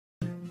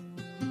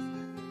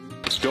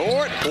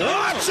Dort,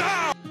 watch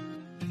out!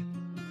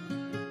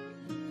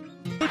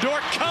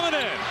 Dort coming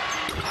in.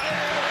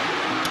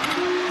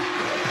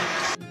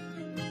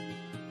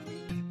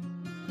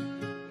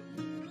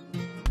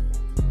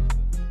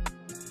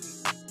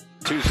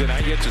 Tuesday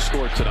night yet to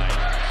score tonight.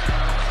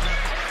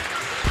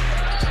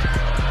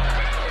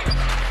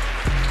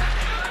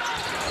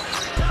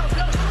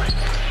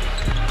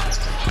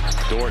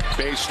 Dort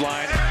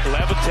baseline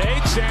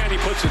levitates and he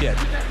puts it in.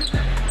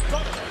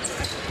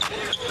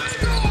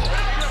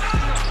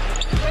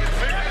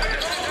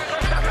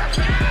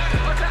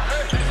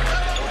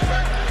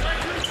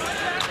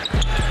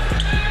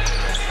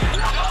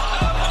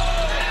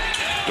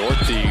 Dort,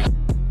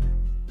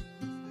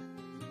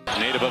 the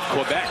native of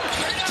Quebec,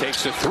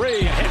 takes a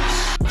three and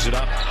hits it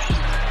up.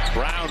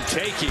 Brown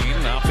taking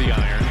off the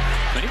iron.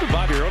 And even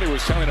Bobby earlier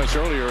was telling us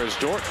earlier as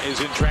Dort is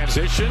in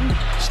transition,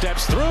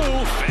 steps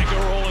through, finger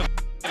rolling.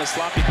 A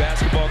sloppy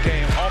basketball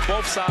game on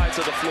both sides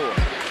of the floor.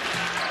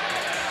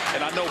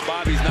 And I know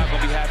Bobby's not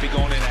going to be happy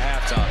going into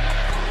halftime.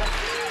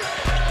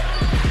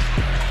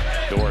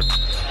 Dort,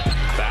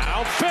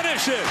 foul,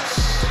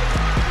 finishes.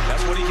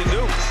 That's what he can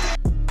do.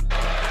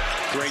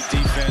 Great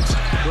defense.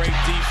 Great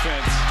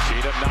defense.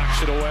 Cheatham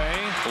knocks it away.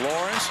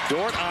 Lawrence,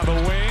 Dort on the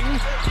wing.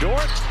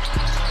 Dort.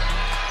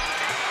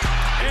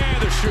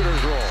 And the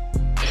shooters roll.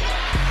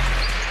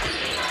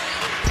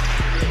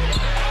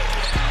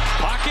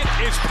 Pocket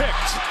is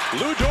picked.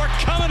 Lou Dort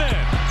coming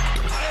in.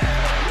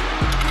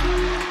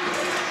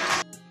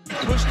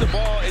 Push the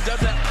ball. It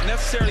doesn't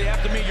necessarily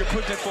have to mean you're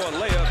pushing it for a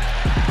layup.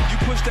 You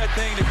push that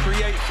thing to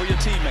create for your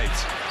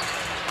teammates.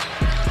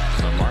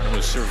 So Martin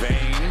was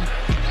surveying,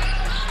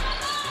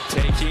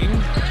 taking,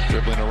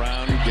 dribbling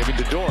around, giving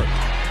to Dort.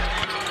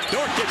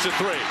 Dort gets a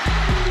three.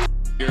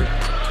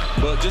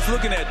 But just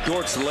looking at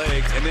Dort's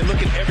legs and then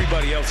looking at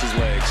everybody else's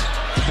legs.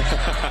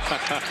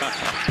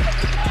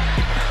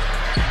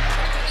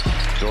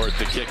 Dort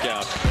the kick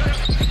out.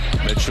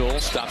 Mitchell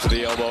stops at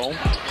the elbow.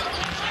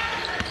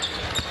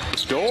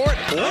 Dort,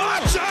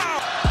 watch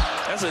out!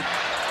 That's a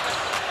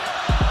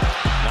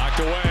knocked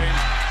away.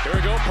 Here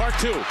we go, part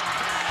two.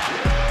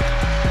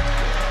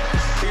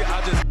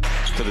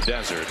 To the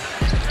desert.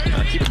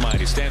 Now keep in mind,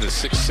 he stands at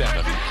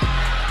 6'7".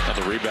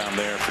 Another rebound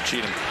there for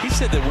Cheatham. He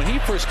said that when he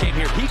first came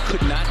here, he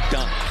could not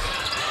dunk.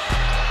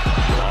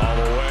 All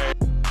the way.